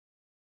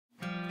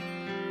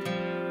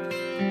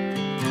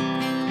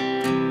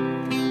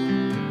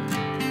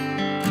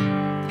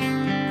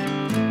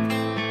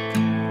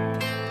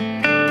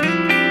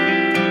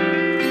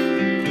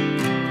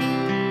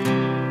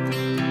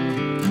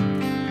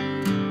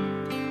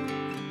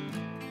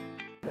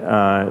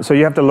So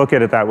you have to look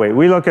at it that way.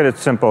 We look at it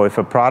simple. If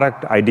a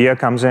product idea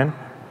comes in,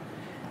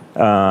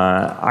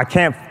 I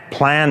can't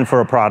plan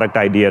for a product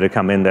idea to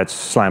come in that's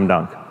slam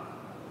dunk.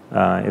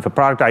 If a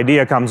product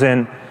idea comes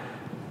in,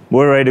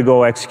 we're ready to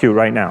go execute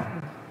right now.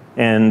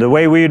 And the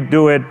way we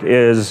do it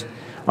is,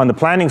 on the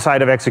planning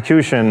side of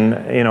execution,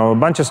 a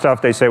bunch of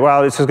stuff they say,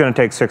 well, this is going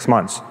to take 6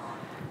 months.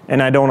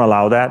 And I don't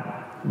allow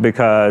that,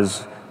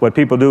 because what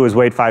people do is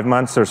wait 5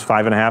 months, there's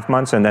 5.5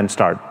 months, and then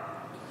start.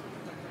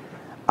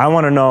 I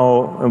want to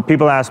know,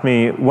 people ask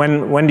me,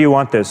 when do you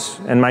want this?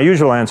 And my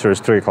usual answer is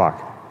 3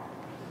 o'clock.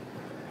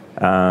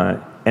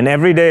 And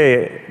every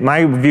day,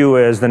 my view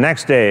is the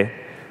next day,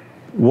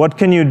 what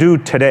can you do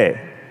today?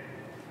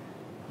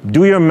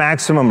 Do your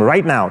maximum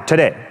right now,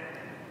 today.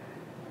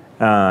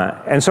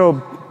 And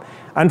so,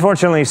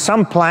 unfortunately,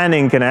 some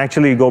planning can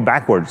actually go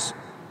backwards,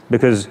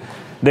 because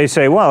they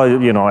say, well,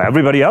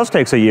 everybody else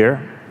takes a year.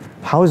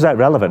 How is that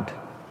relevant?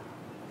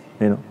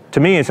 To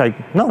me, it's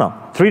like, no,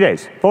 3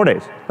 days, 4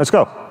 days, let's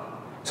go.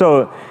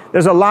 So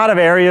there's a lot of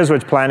areas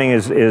which planning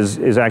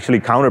is actually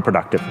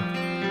counterproductive.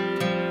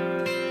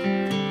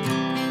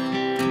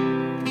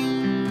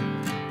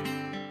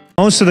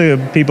 Most of the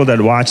people that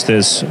watch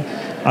this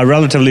are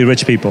relatively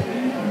rich people,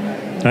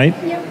 right?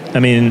 Yep. I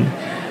mean,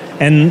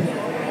 and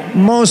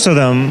most of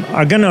them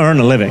are going to earn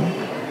a living.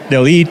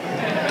 They'll eat,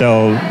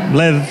 they'll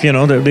live,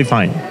 they'll be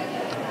fine.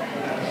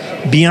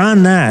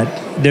 Beyond that,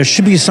 there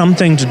should be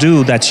something to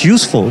do that's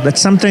useful.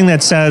 That's something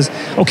that says,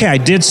 okay, I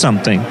did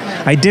something.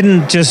 I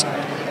didn't just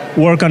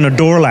work on a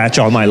door latch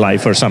all my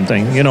life or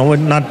something.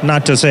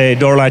 Not to say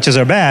door latches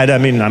are bad. I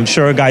mean, I'm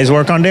sure guys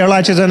work on door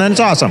latches and it's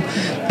awesome.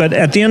 But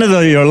at the end of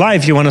your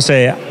life, you want to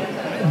say,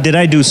 did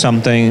I do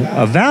something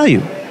of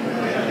value?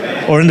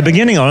 Or in the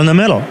beginning or in the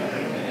middle.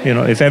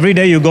 If every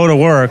day you go to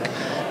work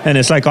and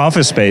it's like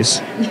Office Space,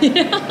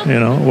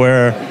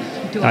 where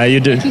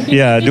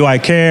do I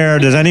care?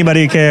 Does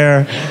anybody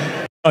care?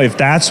 If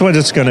that's what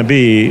it's going to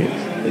be,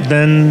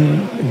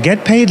 then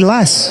get paid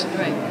less.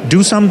 Right.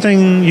 Do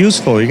something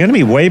useful. You're going to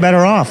be way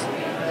better off.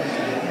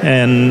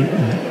 And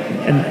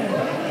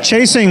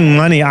chasing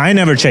money, I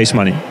never chase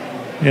money.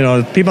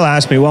 People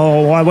ask me,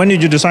 well, when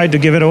did you decide to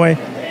give it away?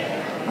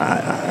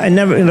 I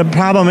never. The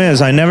problem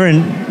is, I never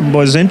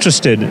was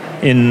interested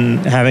in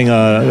having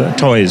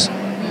toys,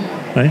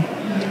 right?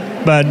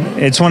 But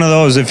it's one of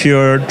those. If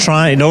don't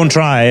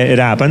try, it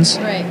happens.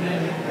 Right.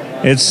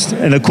 It's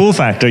the cool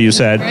factor, you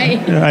said.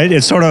 Right.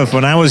 It's sort of,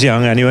 when I was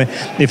young anyway,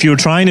 if you were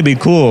trying to be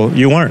cool,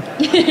 you weren't.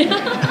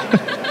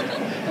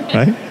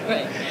 Right?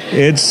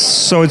 It's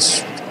sort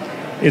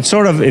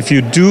of, if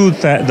you do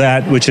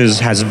that which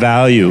has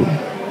value,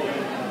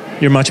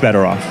 you're much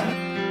better off.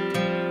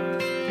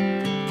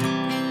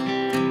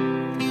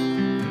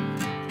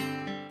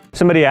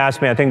 Somebody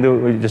asked me, I think we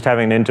were just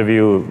having an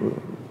interview,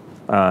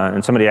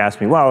 and somebody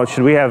asked me, well,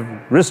 should we have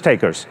risk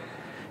takers?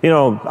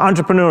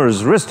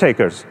 Entrepreneurs, risk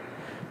takers.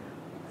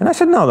 And I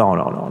said,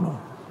 no.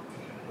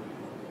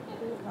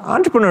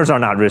 Entrepreneurs are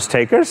not risk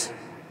takers.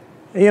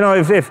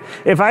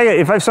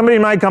 If somebody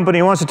in my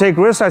company wants to take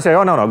risks, I say,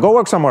 oh, no, go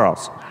work somewhere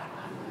else.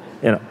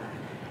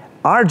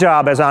 Our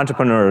job as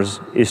entrepreneurs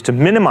is to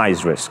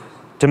minimize risk,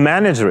 to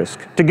manage risk,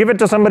 to give it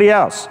to somebody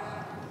else,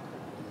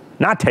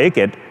 not take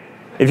it.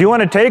 If you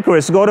want to take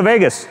risks, go to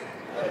Vegas.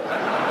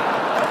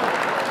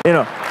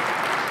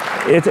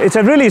 It's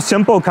a really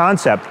simple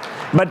concept,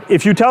 but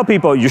if you tell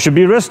people you should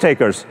be risk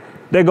takers,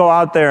 they go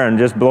out there and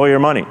just blow your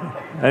money.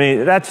 I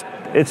mean,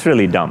 it's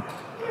really dumb.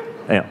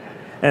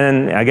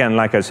 And again,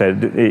 like I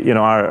said,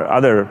 our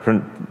other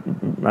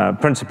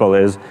principle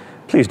is,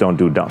 please don't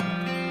do dumb.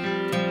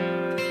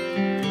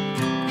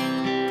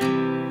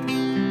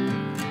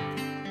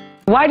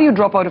 Why do you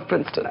drop out of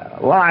Princeton?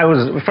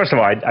 Well, first of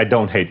all, I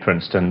don't hate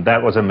Princeton.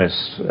 That was a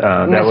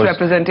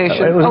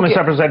misrepresentation. It was a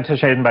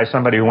misrepresentation by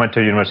somebody who went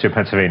to University of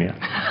Pennsylvania.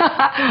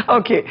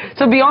 Okay,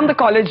 so beyond the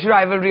college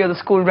rivalry or the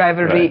school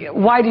rivalry, right,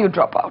 why do you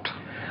drop out?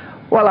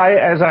 Well,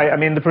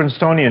 the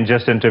Princetonian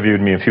just interviewed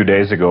me a few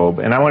days ago,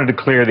 and I wanted to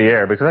clear the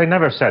air because I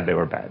never said they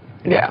were bad.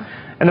 Yeah.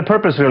 And the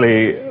purpose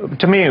really,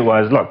 to me,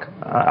 was, look,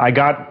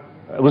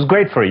 it was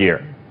great for a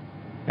year.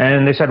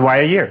 And they said, why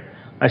a year?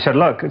 I said,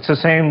 look, it's the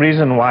same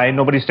reason why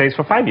nobody stays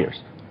for 5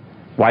 years.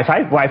 Why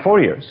 5? Why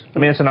 4 years? I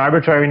mean, it's an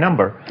arbitrary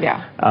number.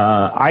 Yeah.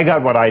 I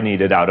got what I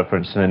needed out of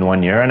Princeton in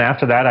 1 year, and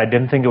after that, I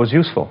didn't think it was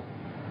useful.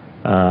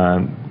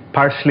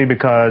 Partially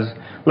because,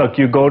 look,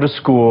 you go to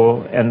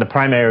school, and the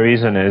primary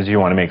reason is you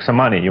want to make some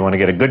money. You want to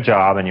get a good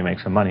job, and you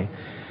make some money.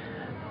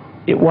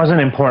 It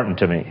wasn't important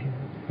to me.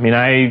 I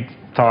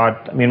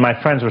mean, my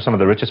friends were some of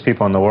the richest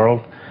people in the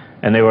world,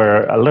 and they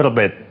were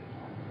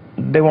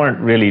they weren't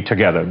really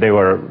together. They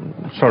were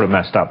sort of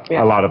messed up,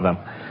 a lot of them.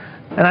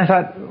 And I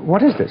thought,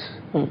 what is this?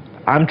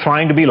 I'm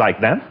trying to be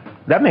like them?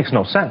 That makes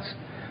no sense.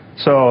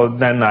 So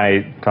then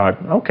I thought,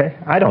 okay,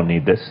 I don't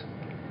need this.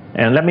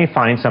 And let me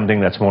find something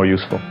that's more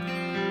useful.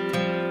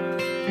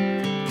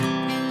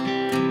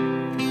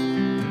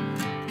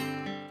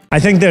 I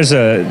think there's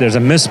a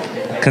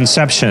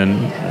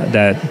misconception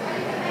that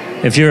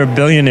if you're a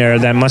billionaire,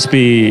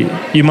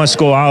 you must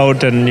go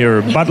out and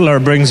your butler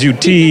brings you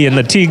tea in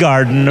the tea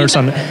garden or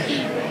something.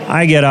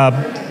 I get up,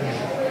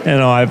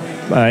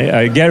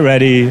 I get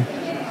ready,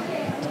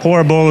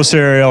 pour a bowl of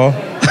cereal.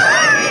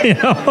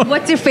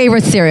 What's your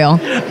favorite cereal?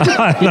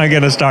 I'm not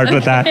going to start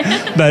with that.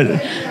 But,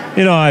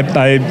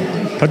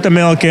 I put the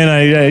milk in,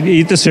 I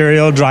eat the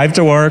cereal, drive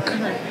to work,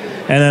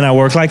 and then I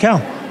work like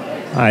hell.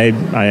 I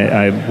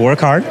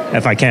work hard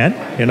if I can.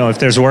 If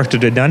there's work to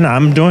be done,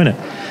 I'm doing it.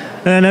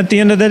 And at the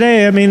end of the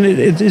day,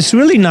 it's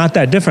really not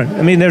that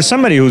different. There's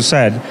somebody who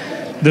said,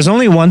 there's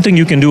only one thing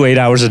you can do 8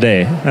 hours a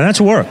day, and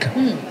that's work.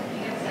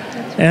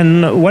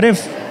 And what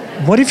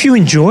if you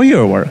enjoy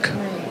your work?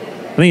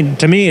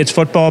 To me, it's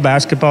football,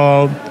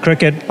 basketball,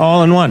 cricket,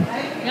 all in one.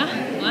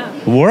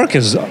 Yeah, wow. Work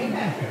is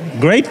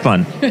great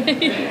fun.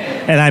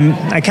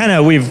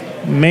 And we've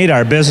made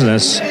our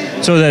business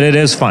so that it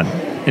is fun.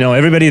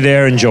 Everybody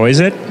there enjoys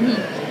it.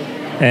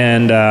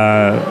 And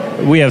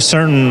we have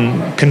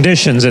certain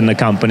conditions in the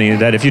company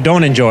that if you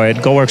don't enjoy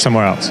it, go work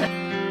somewhere else.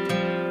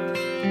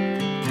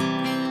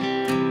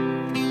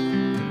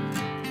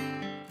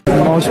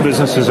 Most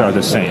businesses are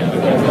the same,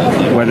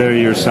 whether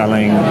you're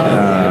selling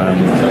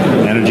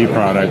energy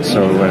products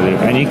or whether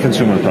any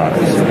consumer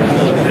products.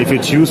 If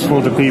it's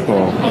useful to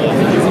people,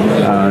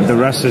 the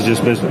rest is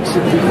just business.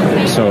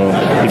 So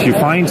if you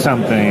find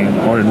something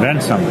or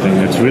invent something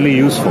that's really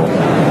useful,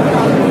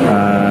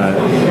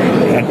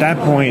 at that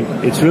point,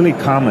 it's really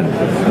common.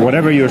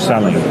 Whatever you're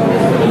selling,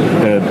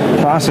 the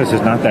process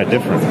is not that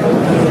different.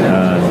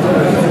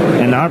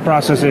 And our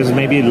process is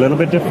maybe a little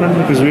bit different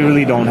because we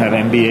really don't have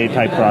MBA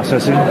type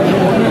processing.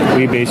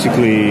 We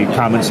basically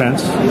common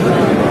sense.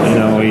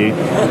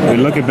 We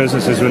look at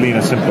businesses really in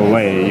a simple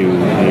way. You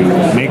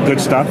make good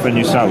stuff and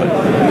you sell it.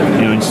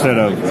 Instead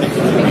of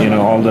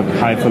all the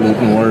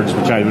highfalutin words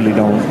which I really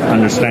don't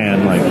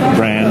understand, like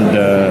brand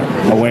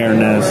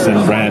awareness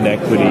and brand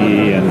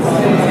equity and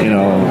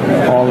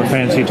all the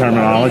fancy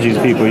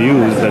terminologies people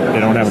use that they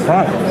don't have a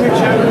product.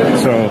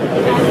 So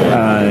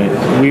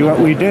what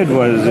we did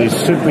was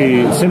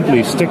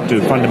simply stick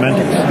to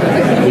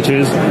fundamentals, which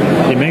is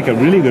you make a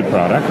really good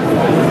product,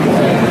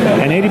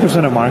 and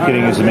 80% of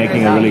marketing is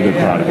making a really good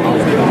product.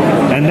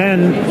 And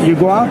then you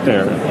go out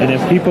there, and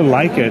if people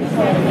like it,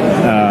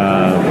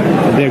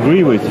 they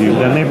agree with you,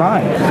 then they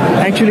buy it.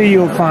 Actually,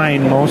 you'll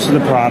find most of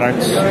the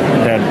products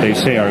that they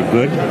say are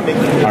good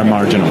are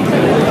marginal,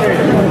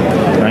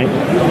 right?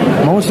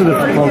 Most of the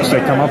folks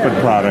that come up with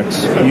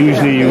products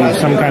usually use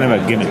some kind of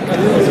a gimmick.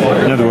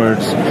 In other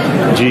words,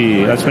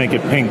 gee, let's make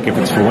it pink if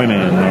it's for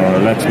women, or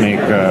let's make,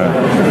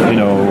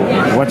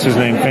 what's his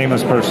name,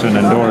 famous person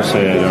endorse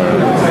it,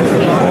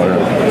 or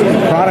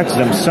products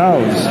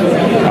themselves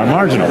are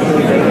marginal.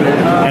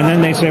 And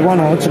then they say, well,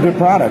 no, it's a good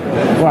product.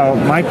 Well,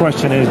 my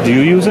question is, do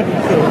you use it?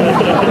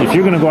 If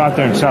you're going to go out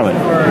there and sell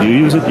it, do you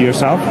use it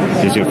yourself?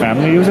 Does your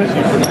family use it?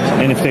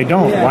 And if they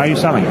don't, why are you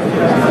selling it?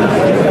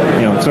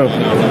 So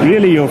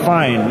really you'll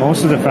find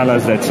most of the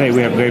fellas that say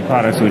we have great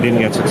products, we didn't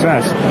get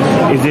success,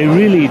 is they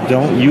really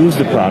don't use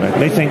the product.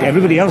 They think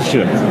everybody else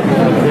should,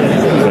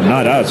 but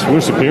not us.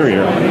 We're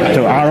superior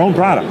to our own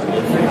product.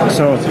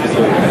 So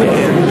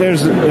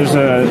there's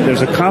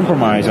a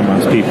compromise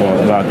amongst people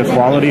about the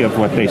quality of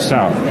what they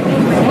sell,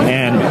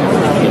 and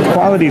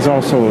quality is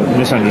also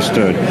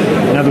misunderstood.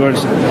 In other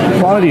words,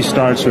 quality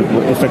starts with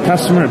if the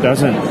customer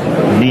doesn't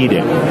need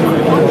it,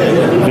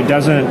 if it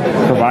doesn't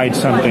provide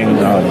something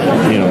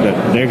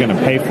that they're going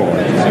to pay for.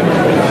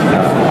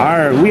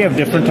 We have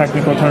different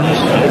technical terms.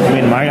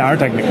 Our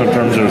technical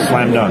terms are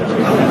slam dunk.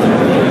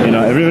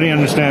 Everybody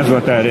understands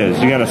what that is.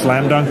 You got a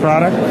slam dunk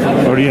product,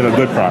 or do you have a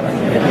good product?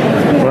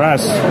 For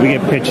us, we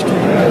get pitched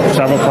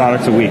several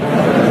products a week.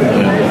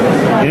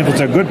 And if it's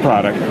a good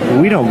product,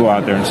 we don't go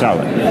out there and sell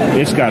it.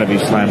 It's got to be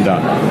slam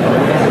dunk.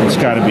 It's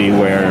got to be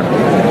where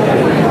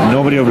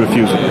nobody will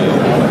refuse it.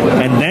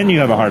 And then you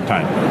have a hard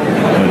time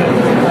with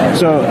it.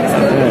 So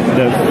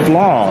the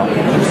flaw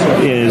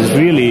is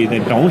really they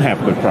don't have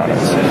good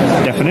products.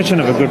 Definition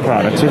of a good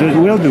product is it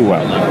will do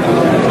well.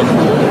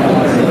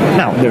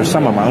 Now, there's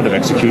some amount of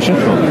execution,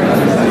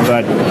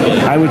 but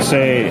I would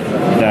say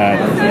that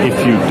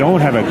if you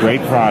don't have a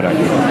great product,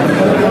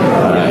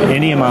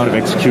 any amount of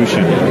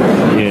execution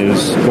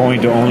is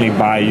going to only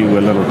buy you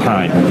a little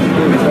time.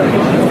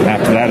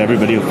 After that,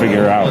 everybody will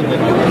figure out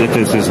that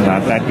this is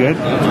not that good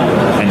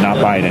and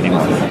not buy it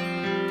anymore.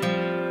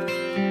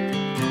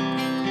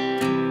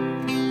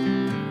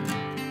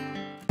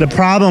 The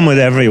problem with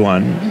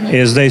everyone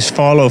is they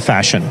follow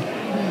fashion,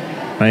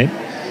 right?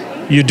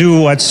 You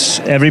do what's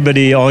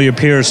all your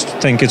peers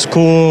think it's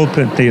cool,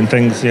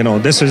 things,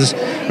 this is,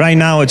 right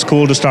now it's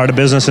cool to start a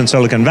business in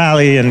Silicon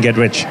Valley and get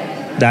rich.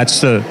 That's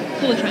the,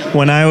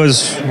 when I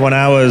was in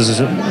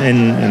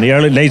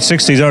the late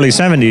 60s, early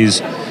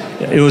 70s,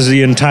 it was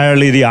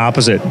entirely the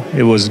opposite.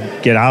 It was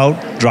get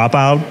out, drop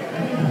out,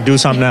 do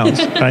something else,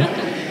 right?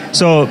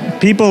 So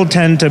people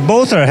tend to,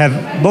 both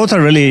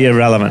are really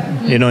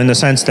irrelevant, in the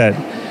sense that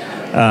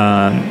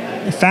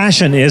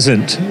fashion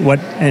isn't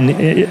and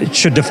it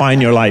should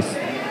define your life.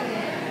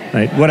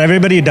 right? What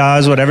everybody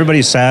does, what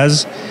everybody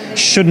says,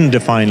 shouldn't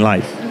define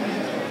life.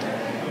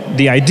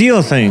 The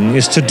ideal thing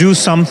is to do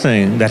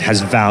something that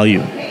has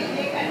value,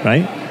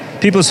 right?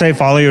 People say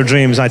follow your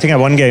dreams. I think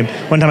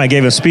one time I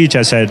gave a speech,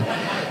 I said,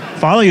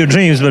 follow your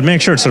dreams, but make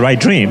sure it's the right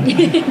dream.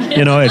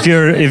 You know, if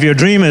your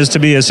dream is to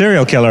be a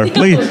serial killer,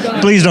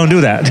 please don't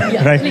do that,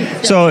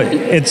 right? So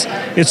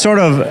it's sort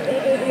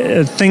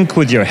of think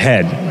with your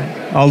head.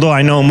 Although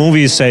I know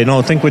movies say,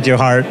 no, think with your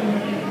heart.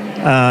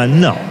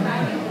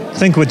 No,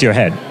 think with your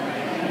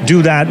head.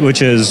 Do that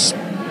which is,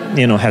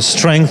 has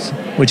strength,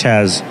 which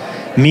has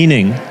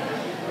meaning.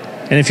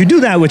 And if you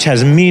do that which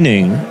has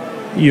meaning,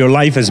 your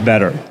life is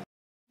better.